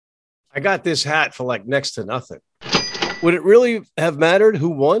I got this hat for like next to nothing. Would it really have mattered who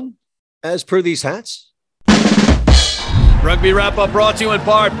won as per these hats? Rugby Wrap-Up brought to you in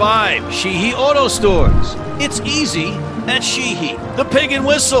part by Sheehy Auto Stores. It's easy at Sheehy. The Pig and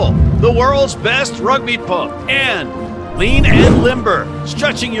Whistle, the world's best rugby pub. And Lean and Limber,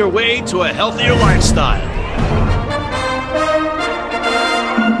 stretching your way to a healthier lifestyle.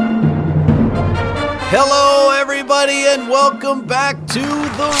 Hello, everybody, and welcome back to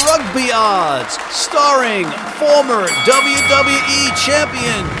The Rugby Odds, starring former WWE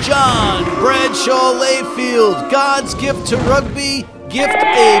champion John Bradshaw Layfield, God's gift to rugby, Gift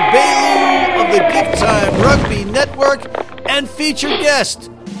A. Bailu of the Gift Time Rugby Network, and featured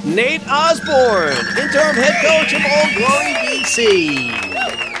guest Nate Osborne, interim head coach of Old Glory DC.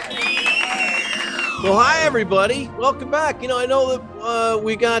 Well, hi, everybody. Welcome back. I know that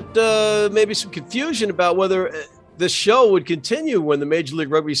we got maybe some confusion about whether this show would continue when the Major League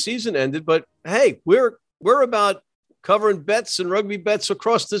Rugby season ended, but hey, we're about covering bets and rugby bets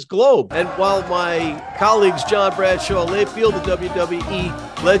across this globe. And while my colleagues John Bradshaw Layfield, the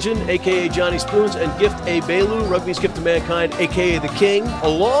WWE legend, a.k.a. Johnny Spoons, and Gift A. Bailu, Rugby's Gift to Mankind, a.k.a. The King,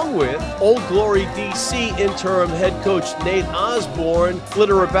 along with Old Glory DC interim head coach Nate Osborne,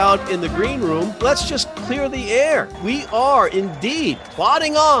 flitter about in the green room, let's just clear the air. We are indeed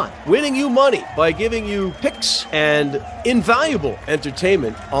plodding on, winning you money by giving you picks and invaluable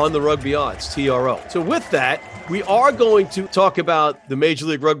entertainment on the Rugby Odds, TRO. So with that, we are going to talk about the Major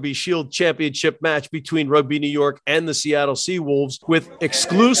League Rugby Shield Championship match between Rugby New York and the Seattle Seawolves with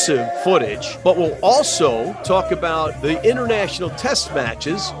exclusive footage, but we'll also talk about the international test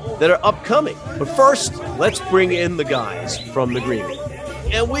matches that are upcoming. But first, let's bring in the guys from the green room.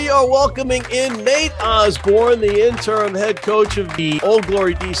 And we are welcoming in Nate Osborne, the interim head coach of the Old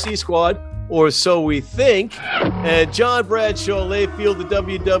Glory DC squad, or so we think, and John Bradshaw Layfield, the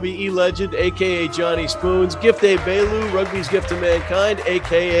WWE legend, a.k.a. Johnny Spoons, Gift A. Bailu, Rugby's Gift to Mankind,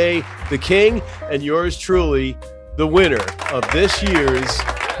 a.k.a. The King, and yours truly, the winner of this year's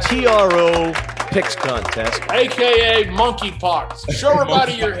TRO Picks Contest. A.k.a. Monkeypox. Show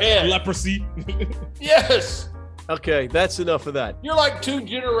everybody your head. Leprosy. Yes. Okay, that's enough of that. You're like 2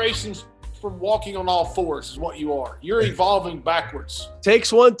 generations from walking on all fours is what you are. You're evolving backwards.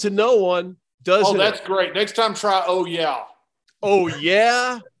 Takes one to know one. Doesn't Oh, that's great. Next time, try Oh Yeah. Oh,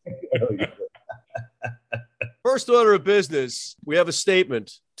 yeah? First order of business, we have a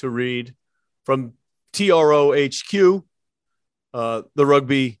statement to read from TRO HQ, the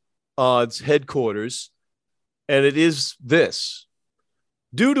Rugby Odds headquarters, and it is this.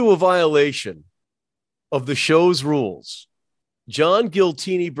 Due to a violation of the show's rules, John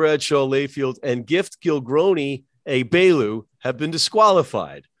Giltini Bradshaw Layfield and Gift Gilgroni A. Bailu have been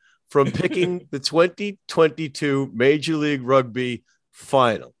disqualified from picking the 2022 Major League Rugby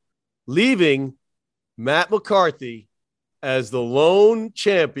final, leaving Matt McCarthy as the lone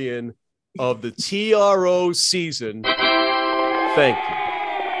champion of the TRO season. Thank you.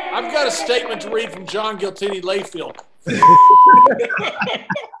 I've got a statement to read from John Giltini Layfield.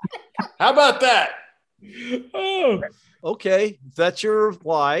 How about that? Oh, okay. That's your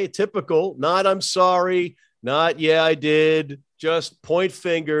why. Typical. Not I'm sorry. Not yeah, I did. Just point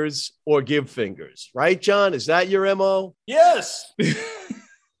fingers or give fingers. Right, John? Is that your MO? Yes.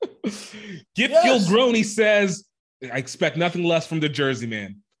 Gilgroni says, I expect nothing less from the Jersey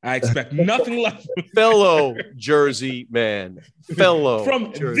man. I expect nothing less. Fellow Jersey man. Fellow.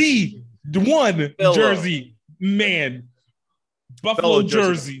 From Jersey. the one Fellow. Jersey man. Buffalo, Fellow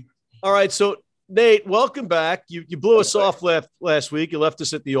Jersey. All right. So, Nate, welcome back. You blew us off last week. You left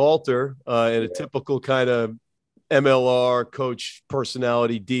us at the altar in a typical kind of MLR coach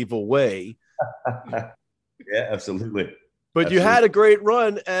personality diva way. Yeah, absolutely. But you had a great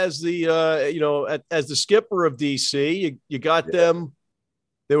run as the as the skipper of DC. You got them.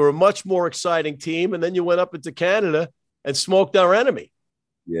 They were a much more exciting team, and then you went up into Canada and smoked our enemy.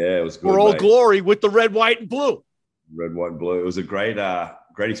 Yeah, it was good. For Old Glory with the red, white, and blue. Red, white, and blue. It was a great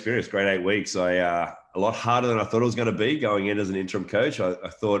experience. Great 8 weeks. A lot harder than I thought it was going to be going in as an interim coach. I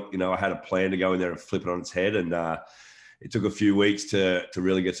thought, I had a plan to go in there and flip it on its head. And it took a few weeks to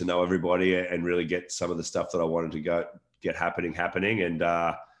really get to know everybody and really get some of the stuff that I wanted to get happening. And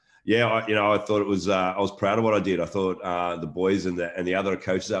I thought it was, I was proud of what I did. I thought the boys and the other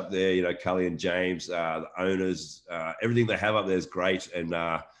coaches up there, Cully and James, the owners, everything they have up there is great. And,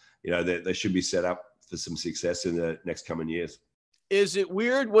 they should be set up for some success in the next coming years. Is it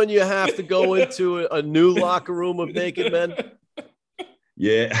weird when you have to go into a new locker room of naked men?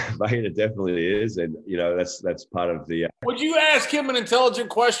 Yeah, mate, it definitely is. And, that's part of the. Would you ask him an intelligent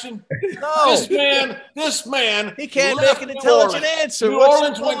question? No, This man. he can't left make an New intelligent Orleans. answer. New What's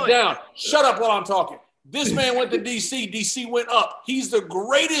Orleans the went point? down. Shut up while I'm talking. This man went to D.C. D.C. went up. He's the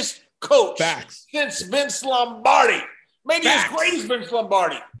greatest coach Facts. since Vince Lombardi. Maybe Facts. as great as Vince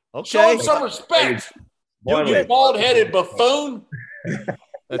Lombardi. Show Okay, him some respect. You Finally. bald-headed buffoon.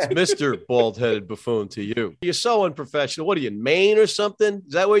 that's Mr. Bald-headed buffoon to you. You're so unprofessional. What are you, in Maine or something?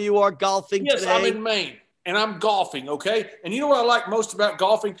 Is that where you are golfing Yes, today? I'm in Maine, and I'm golfing, okay? And you know what I like most about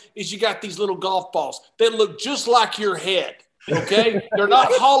golfing is you got these little golf balls that look just like your head, okay? They're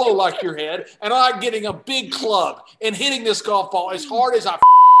not hollow like your head, and I like getting a big club and hitting this golf ball as hard as I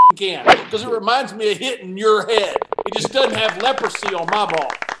can because it reminds me of hitting your head. It just doesn't have leprosy on my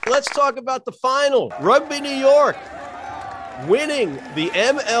ball. Let's talk about the final. Rugby New York winning the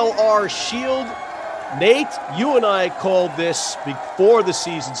MLR Shield. Nate, you and I called this before the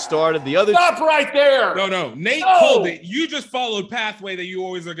season started. The other Stop right there. No. Nate No. called it. You just followed pathway that you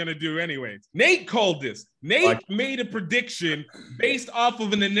always are going to do anyways. Nate called this. Nate made a prediction based off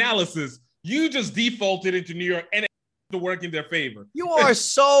of an analysis. You just defaulted into New York and it to work in their favor. you are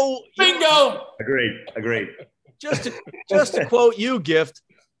so Bingo. Agreed. just to quote you, Gift,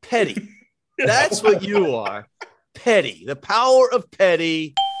 petty. That's what you are. Petty. The power of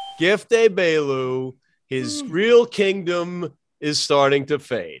petty. Gift Belu. His real kingdom is starting to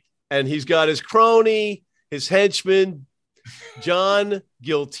fade. And he's got his crony, his henchman, John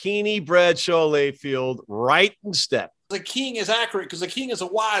Giltini Bradshaw Layfield, right in step. The king is accurate because the king is a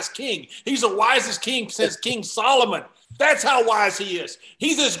wise king. He's the wisest king since King Solomon. That's how wise he is.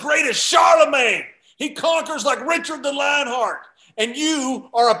 He's as great as Charlemagne. He conquers like Richard the Lionheart. And you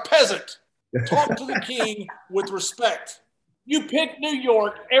are a peasant. Talk to the king with respect. You pick New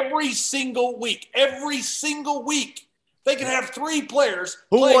York every single week. Every single week. They can have three players.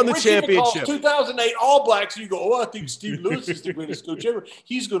 Who playing won the Ricky championship? McCall, 2008 All Blacks. You go, oh, I think Steve Lewis is the greatest coach ever.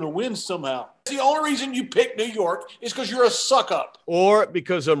 He's going to win somehow. The only reason you pick New York is because you're a suck up. Or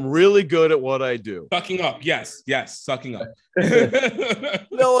because I'm really good at what I do. Sucking up. Yes, sucking up. You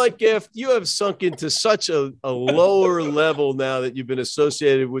know what, Gift? You have sunk into such a lower level now that you've been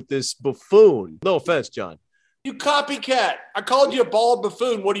associated with this buffoon. No offense, John. You copycat. I called you a bald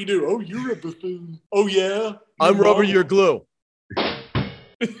buffoon. What do you do? Oh, you're a buffoon. Oh, yeah? I'm You're rubber, bald. you're glue.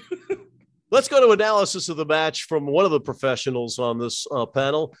 Let's go to analysis of the match from one of the professionals on this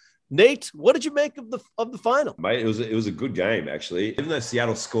panel. Nate, what did you make of the final? Mate, it was a good game, actually. Even though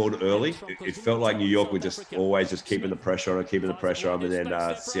Seattle scored early, it felt like New York were just always keeping the pressure on, and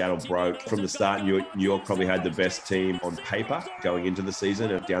then Seattle broke. From the start, New York probably had the best team on paper going into the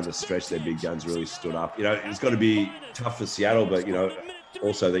season, and down the stretch, their big guns really stood up. It's got to be tough for Seattle, but,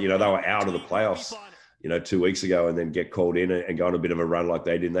 also that, they were out of the playoffs, 2 weeks ago, and then get called in and go on a bit of a run like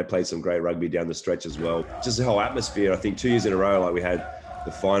they did. And they played some great rugby down the stretch as well. Just the whole atmosphere, I think 2 years in a row, like we had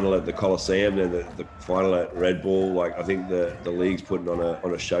the final at the Coliseum and the final at Red Bull. Like, I think the league's putting on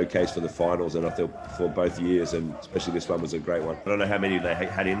a showcase for the finals, and I thought for both years, and especially this one was a great one. I don't know how many they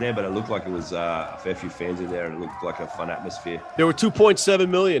had in there, but it looked like it was a fair few fans in there, and it looked like a fun atmosphere. There were 2.7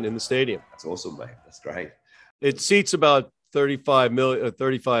 million in the stadium. That's awesome, mate. That's great. It seats about 35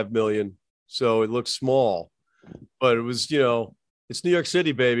 million, so it looks small. But it was, it's New York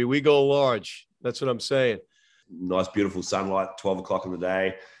City, baby. We go large. That's what I'm saying. Nice, beautiful sunlight, 12 o'clock in the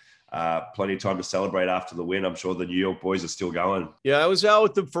day. Plenty of time to celebrate after the win. I'm sure the New York boys are still going. Yeah, I was out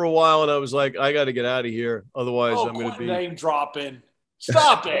with them for a while, and I was like, I got to get out of here. Otherwise, I'm going to be name dropping.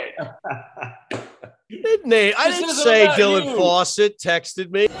 Stop it. Nate, I didn't say Dylan Fawcett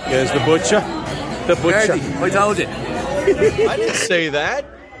texted me. Here's the butcher. The butcher. I told you. I didn't say that.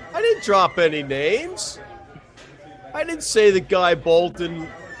 I didn't drop any names. I didn't say the guy Bolton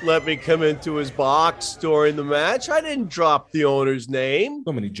let me come into his box during the match. I didn't drop the owner's name.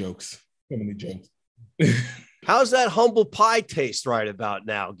 So many jokes. How's that humble pie taste right about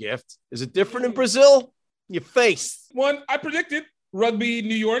now, Gift? Is it different in Brazil? Your face. One, I predicted Rugby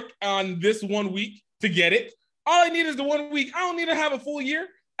New York on this 1 week to get it. All I need is the 1 week. I don't need to have a full year.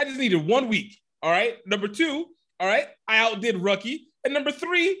 I just needed 1 week. All right. Number two, all right, I outdid Rookie. And number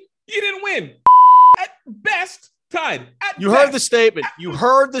three, you didn't win. At best, tied. You heard the statement. You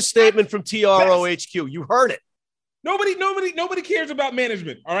heard the statement from TROHQ. You heard it. Nobody cares about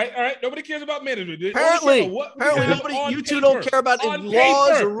management. All right. Nobody cares about management. Apparently, nobody. You two don't care about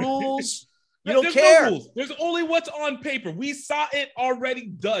laws or rules. You don't care. No rules. There's only what's on paper. We saw it already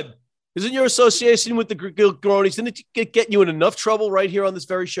done. Isn't your association with the Gilgronis, didn't it get you in enough trouble right here on this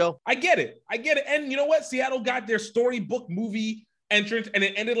very show? I get it. And you know what? Seattle got their storybook movie entrance, and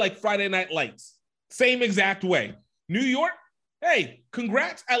it ended like Friday Night Lights. Same exact way. New York, hey,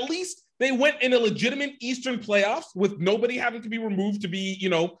 congrats. At least they went in a legitimate Eastern playoffs with nobody having to be removed to be,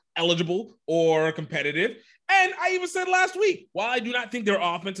 eligible or competitive. And I even said last week, while I do not think their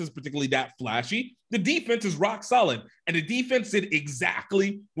offense is particularly that flashy, the defense is rock solid. And the defense did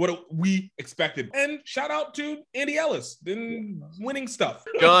exactly what we expected. And shout out to Andy Ellis, been winning stuff.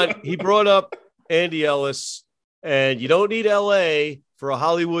 John, he brought up Andy Ellis, and you don't need LA for a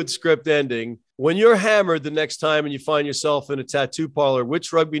Hollywood script ending. When you're hammered the next time and you find yourself in a tattoo parlor,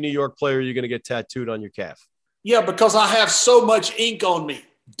 which Rugby New York player are you going to get tattooed on your calf? Yeah, because I have so much ink on me,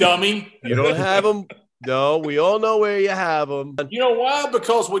 dummy. You don't have them. No, we all know where you have them. You know why?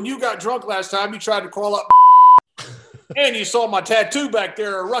 Because when you got drunk last time, you tried to crawl up and you saw my tattoo back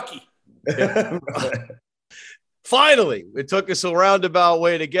there, a rookie. Finally, it took us a roundabout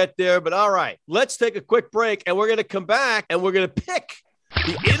way to get there, but all right, let's take a quick break and we're going to come back and we're going to pick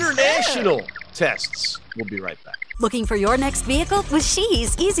the international tests. We'll be right back. Looking for your next vehicle? With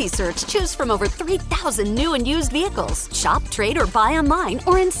Sheehy's Easy Search, choose from over 3,000 new and used vehicles. Shop, trade, or buy online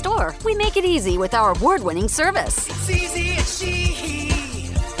or in store. We make it easy with our award-winning service. It's easy at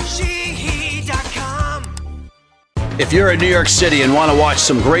Sheehy. Sheehy.com. If you're in New York City and want to watch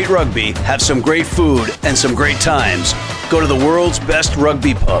some great rugby, have some great food, and some great times, go to the world's best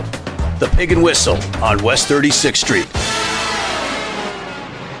rugby pub, the Pig and Whistle on West 36th Street.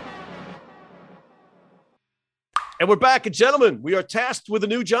 And we're back, and gentlemen, we are tasked with a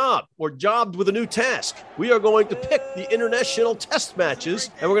new job, or jobbed with a new task. We are going to pick the international test matches,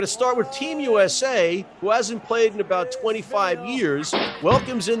 and we're going to start with Team USA, who hasn't played in about 25 years,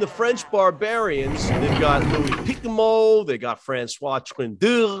 welcomes in the French Barbarians. They've got Louis Picamol, they got Francois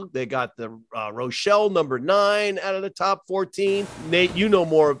Trindure, they got the Rochelle number 9 out of the top 14. Nate, you know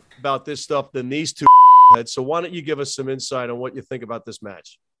more about this stuff than these two heads, so why don't you give us some insight on what you think about this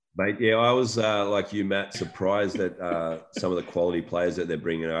match? Mate, yeah, I was like you, Matt, surprised at some of the quality players that they're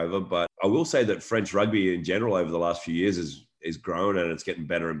bringing over. But I will say that French rugby in general over the last few years is growing and it's getting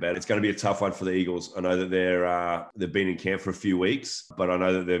better and better. It's going to be a tough one for the Eagles. I know that they've been in camp for a few weeks, but I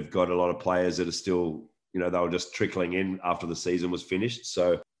know that they've got a lot of players that are still, they were just trickling in after the season was finished.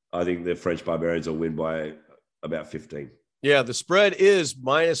 So I think the French Barbarians will win by about 15. Yeah, the spread is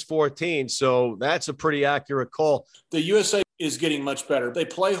 -14, so that's a pretty accurate call. The USA is getting much better. They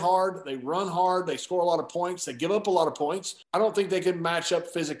play hard, they run hard, they score a lot of points, they give up a lot of points. I don't think they can match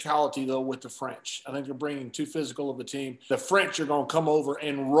up physicality, though, with the French. I think they're bringing too physical of a team. The French are going to come over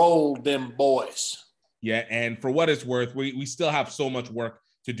and roll them boys. Yeah, and for what it's worth, we still have so much work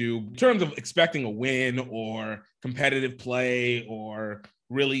to do in terms of expecting a win or competitive play or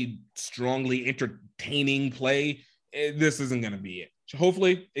really strongly entertaining play. This isn't going to be it. So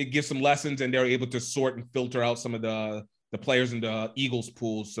hopefully it gives some lessons and they're able to sort and filter out some of the players in the Eagles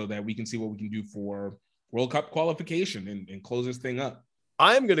pools so that we can see what we can do for World Cup qualification and close this thing up.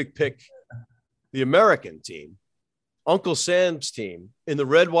 I'm going to pick the American team, Uncle Sam's team, in the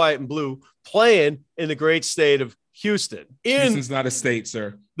red, white, and blue, playing in the great state of Houston. Houston's not a state,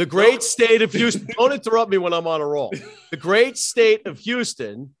 sir. The great state of Houston. Don't interrupt me when I'm on a roll. The great state of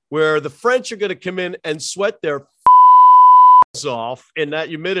Houston, where the French are going to come in and sweat their off in that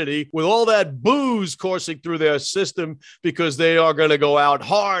humidity with all that booze coursing through their system because they are going to go out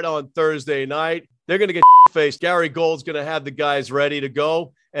hard on Thursday night. They're going to get faced. Gary Gold's going to have the guys ready to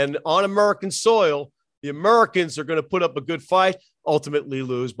go. And on American soil, the Americans are going to put up a good fight, ultimately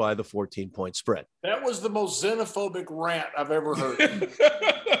lose by the 14-point spread. That was the most xenophobic rant I've ever heard.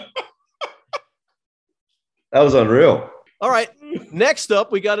 That was unreal. All right. Next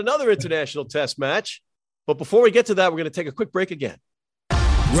up, we got another international test match. But before we get to that, we're going to take a quick break again.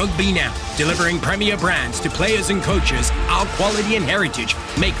 Rugby Now, delivering premier brands to players and coaches. Our quality and heritage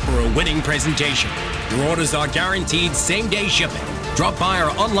make for a winning presentation. Your orders are guaranteed same-day shipping. Drop by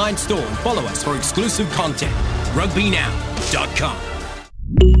our online store and follow us for exclusive content. RugbyNow.com.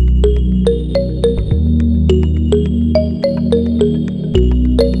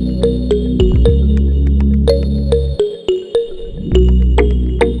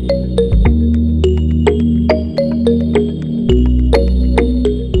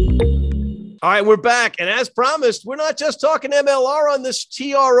 All right, we're back. And as promised, we're not just talking MLR on this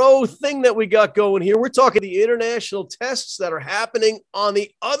TRO thing that we got going here. We're talking the international tests that are happening on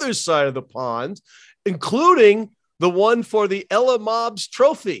the other side of the pond, including the one for the Ella Mobbs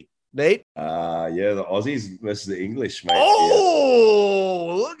Trophy. Nate? Yeah, the Aussies versus the English, mate. Oh,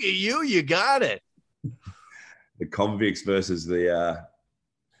 yeah. Look at you. You got it. The convicts versus the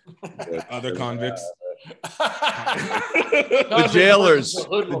other convicts. The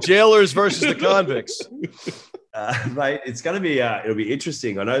jailers versus the convicts. Mate, it's going to be it'll be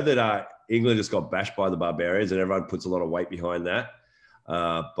interesting. I know that England just got bashed by the Barbarians, and everyone puts a lot of weight behind that.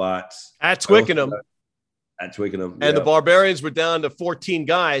 But at Twickenham. At Twickenham. And the Barbarians were down to 14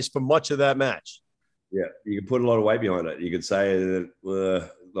 guys for much of that match. Yeah, you can put a lot of weight behind it. You could say that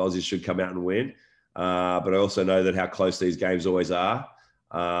the Aussies should come out and win. But I also know that how close these games always are.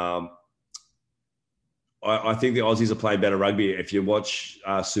 I think the Aussies are playing better rugby. If you watch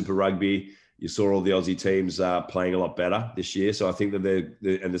Super Rugby, you saw all the Aussie teams playing a lot better this year. So I think that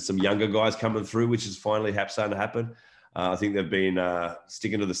and there's some younger guys coming through, which is finally starting to happen. I think they've been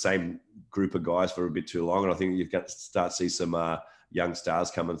sticking to the same group of guys for a bit too long. And I think you've got to start to see some young stars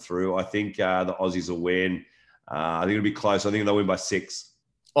coming through. I think the Aussies will win. I think it'll be close. I think they'll win by 6.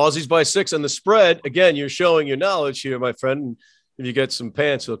 Aussies by 6 on the spread. Again, you're showing your knowledge here, my friend. If you get some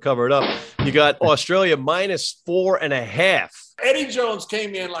pants, you'll cover it up. You got Australia -4.5. Eddie Jones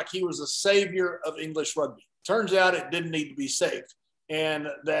came in like he was a savior of English rugby. Turns out it didn't need to be saved. And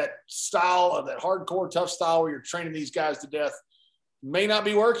that style of that hardcore, tough style where you're training these guys to death may not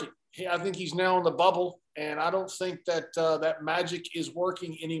be working. I think he's now in the bubble, and I don't think that that magic is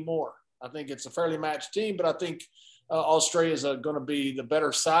working anymore. I think it's a fairly matched team, but I think Australia is going to be the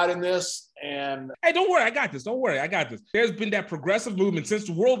better side in this. And hey, don't worry, I got this. Don't worry, I got this. There's been that progressive movement since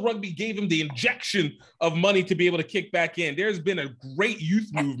World Rugby gave him the injection of money to be able to kick back in. There's been a great youth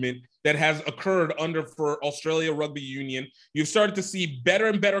movement that has occurred for Australia Rugby Union. You've started to see better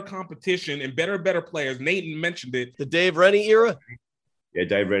and better competition and better players. Nathan mentioned it. The Dave Rennie era? Yeah,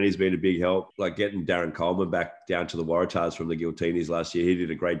 Dave Rennie's been a big help. Like getting Darren Coleman back down to the Waratahs from the Giltinis last year. He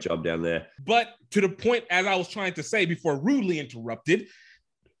did a great job down there. But to the point, as I was trying to say before rudely interrupted,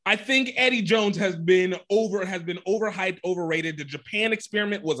 I think Eddie Jones has been overhyped, overrated. The Japan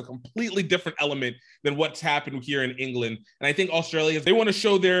experiment was a completely different element than what's happened here in England. And I think Australia, they want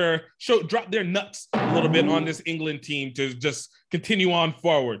to drop their nuts a little bit on this England team to just continue on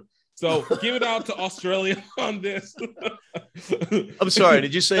forward. So give it out to Australia on this. I'm sorry.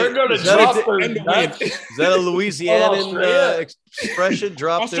 Did you say they're going to drop their nuts? Is that a Louisianan expression?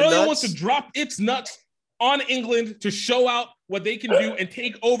 Drop Australia their nuts? wants to drop its nuts on England to show out what they can do and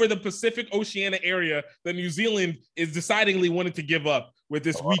take over the Pacific Oceania area that New Zealand is decidingly wanting to give up with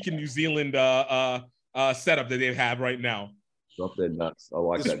this weak in New Zealand setup that they have right now. Drop their nuts. I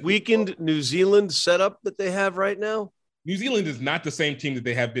like this that. Weakened New Zealand setup that they have right now? New Zealand is not the same team that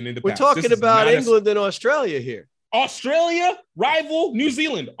they have been in the We're past. We're talking about England and Australia here. Australia rival New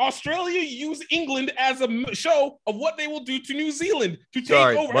Zealand. Australia use England as a show of what they will do to New Zealand to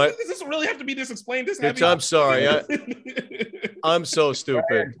take over. Does this really have to be this explained? I'm sorry. I'm so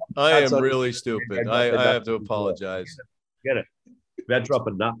stupid. I am really stupid. I have to apologize. Get it. Better drop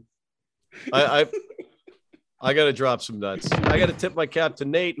a nut. I got to drop some nuts. I got to tip my cap to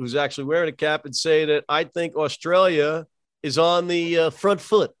Nate, who's actually wearing a cap, and say that I think Australia is on the front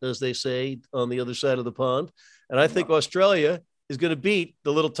foot, as they say, on the other side of the pond. And I think Australia is going to beat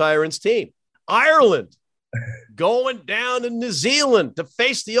the Little Tyrants team. Ireland going down to New Zealand to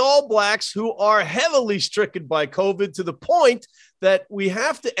face the All Blacks, who are heavily stricken by COVID to the point that we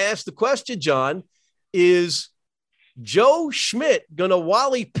have to ask the question, John, is Joe Schmidt going to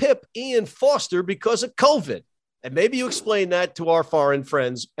Wally Pip Ian Foster because of COVID? And maybe you explain that to our foreign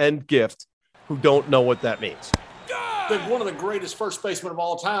friends and Gift who don't know what that means. One of the greatest first basemen of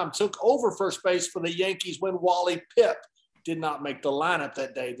all time took over first base for the Yankees when Wally Pip did not make the lineup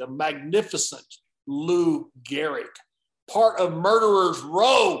that day. The magnificent Lou Gehrig, part of Murderer's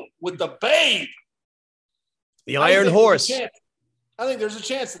Row with the Babe. The Iron Horse. I think there's a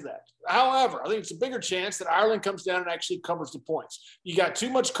chance of that. However, I think it's a bigger chance that Ireland comes down and actually covers the points. You got too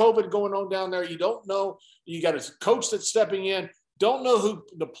much COVID going on down there. You don't know. You got a coach that's stepping in. Don't know who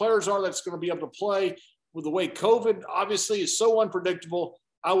the players are that's going to be able to play. With the way COVID obviously is so unpredictable,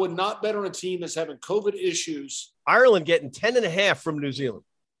 I would not bet on a team that's having COVID issues. Ireland getting 10.5 from New Zealand.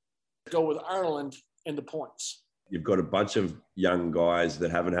 Go with Ireland in the points. You've got a bunch of young guys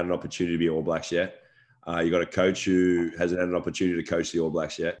that haven't had an opportunity to be All Blacks yet. You've got a coach who hasn't had an opportunity to coach the All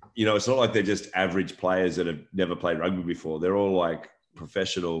Blacks yet. You know, it's not like they're just average players that have never played rugby before. They're all like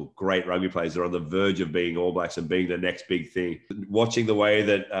professional, great rugby players. They're on the verge of being All Blacks and being the next big thing. Watching the way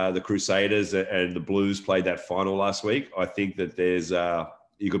that the Crusaders and the Blues played that final last week, I think that there's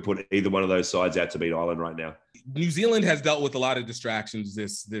you could put either one of those sides out to beat Ireland right now. New Zealand has dealt with a lot of distractions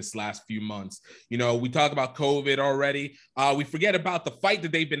this last few months. You know, we talk about COVID already. We forget about the fight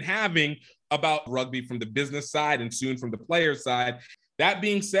that they've been having about rugby from the business side and soon from the player side. That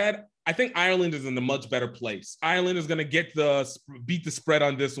being said, I think Ireland is in a much better place. Ireland is going to beat the spread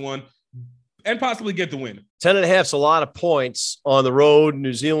on this one and possibly get the win. 10.5 is a lot of points on the road.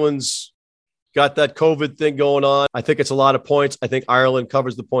 New Zealand's got that COVID thing going on. I think it's a lot of points. I think Ireland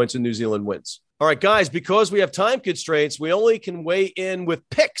covers the points and New Zealand wins. All right, guys, because we have time constraints, we only can weigh in with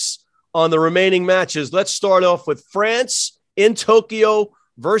picks on the remaining matches. Let's start off with France in Tokyo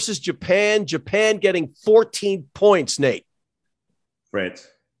versus Japan. Japan getting 14 points, Nate. France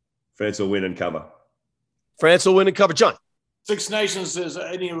will win and cover. France will win and cover. John. Six Nations is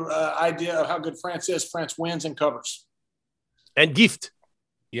any idea of how good France is. France wins and covers. And Gift.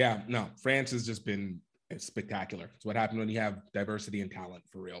 Yeah, no, France has just been spectacular. It's what happens when you have diversity and talent,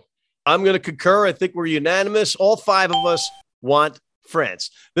 for real. I'm going to concur. I think we're unanimous. All five of us want France.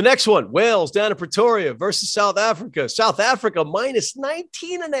 The next one, Wales down in Pretoria versus South Africa. South Africa minus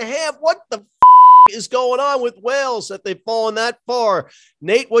 19.5. What the is going on with Wales that they've fallen that far?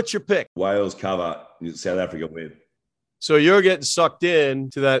 Nate, what's your pick? Wales cover, South Africa win. So you're getting sucked in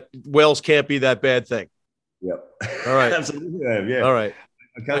to that Wales can't be that bad thing. Yep. All right. Absolutely. Yeah. All right.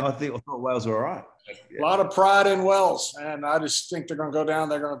 I thought Wales were all right. A lot of pride in Wales, and I just think they're going to go down.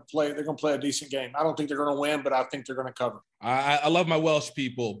 They're going to play a decent game. I don't think they're going to win, but I think they're going to cover. I love my Welsh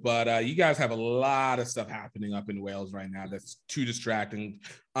people, but you guys have a lot of stuff happening up in Wales right now that's too distracting.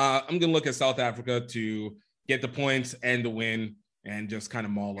 I'm going to look at South Africa to get the points and the win and just kind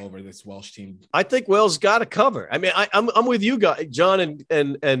of maul over this Welsh team. I think Wales got to cover. I mean, I'm with you guys, John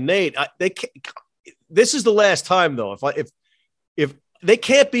and Nate. This is the last time, though. If they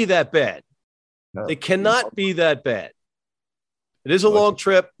can't be that bad. No. They cannot be that bad. It is a long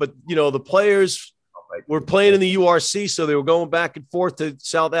trip, but, the players were playing in the URC, so they were going back and forth to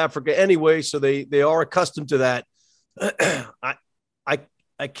South Africa anyway, so they are accustomed to that.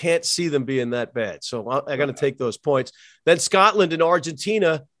 I can't see them being that bad, so I got to take those points. Then Scotland and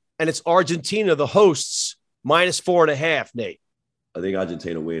Argentina, and it's Argentina, the hosts, minus 4.5, Nate. I think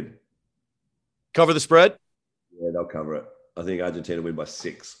Argentina win. Cover the spread? Yeah, they'll cover it. I think Argentina win by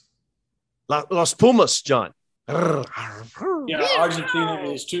 6. Los Pumas, John. Yeah, Argentina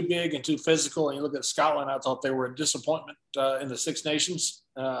is too big and too physical. And you look at Scotland, I thought they were a disappointment in the Six Nations.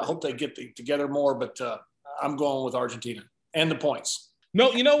 I hope they get together more, but I'm going with Argentina and the points.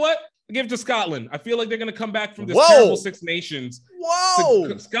 No, you know what? Give it to Scotland. I feel like they're going to come back from this terrible Six Nations.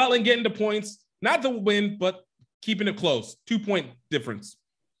 Whoa! Scotland getting the points, not the win, but keeping it close. 2-point difference.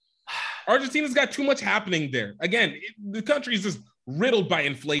 Argentina's got too much happening there. Again, the country is just riddled by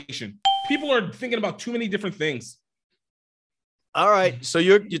inflation. People are thinking about too many different things. All right. So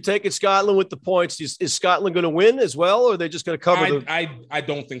you're taking Scotland with the points. Is Scotland going to win as well, or are they just going to cover I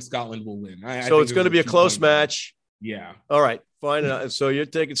don't think Scotland will win. So it's going to be a close match. Yeah. All right. Fine. So you're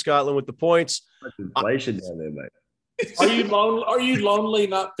taking Scotland with the points. Inflation down there, mate. Are you lonely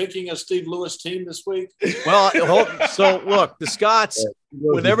not picking a Steve Lewis team this week? Well, so look, the Scots,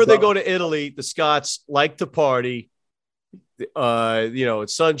 whenever they go to Italy, the Scots like to party.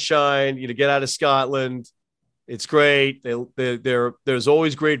 It's sunshine. Get out of Scotland. It's great. There's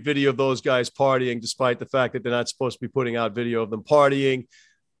always great video of those guys partying, despite the fact that they're not supposed to be putting out video of them partying.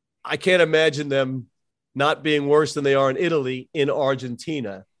 I can't imagine them not being worse than they are in Italy in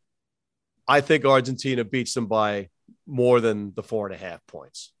Argentina. I think Argentina beats them by more than the 4.5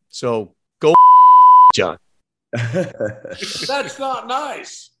 points. So go, John. That's not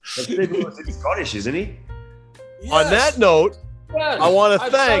nice. He's Scottish, isn't he? Yes. On that note, yes. I want to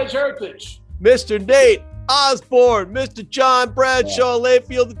thank Mr. Nate Osborne, Mr. John Bradshaw,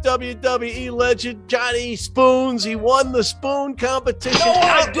 Layfield, the WWE legend, Johnny Spoons. He won the spoon competition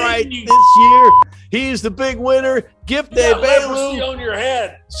outright this year. He's the big winner. Gift Day Bailu on your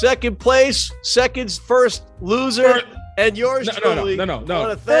head. Second place, first loser, and yours truly. No. I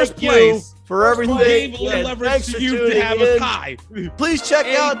want to First thank you for everything. Gave a little leverage to you to have a tie. Please check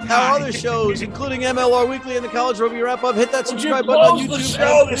out our other shows, including MLR Weekly and the College Rugby Wrap Up. Hit that subscribe button on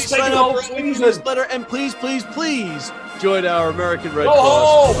YouTube. Please sign up for our newsletter, and please join our American Red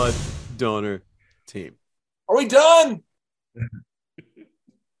Cross Blood Donor Team. Are we done?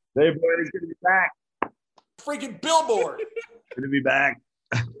 Hey, boy, he's going to be back. Freaking billboard. Going to be back.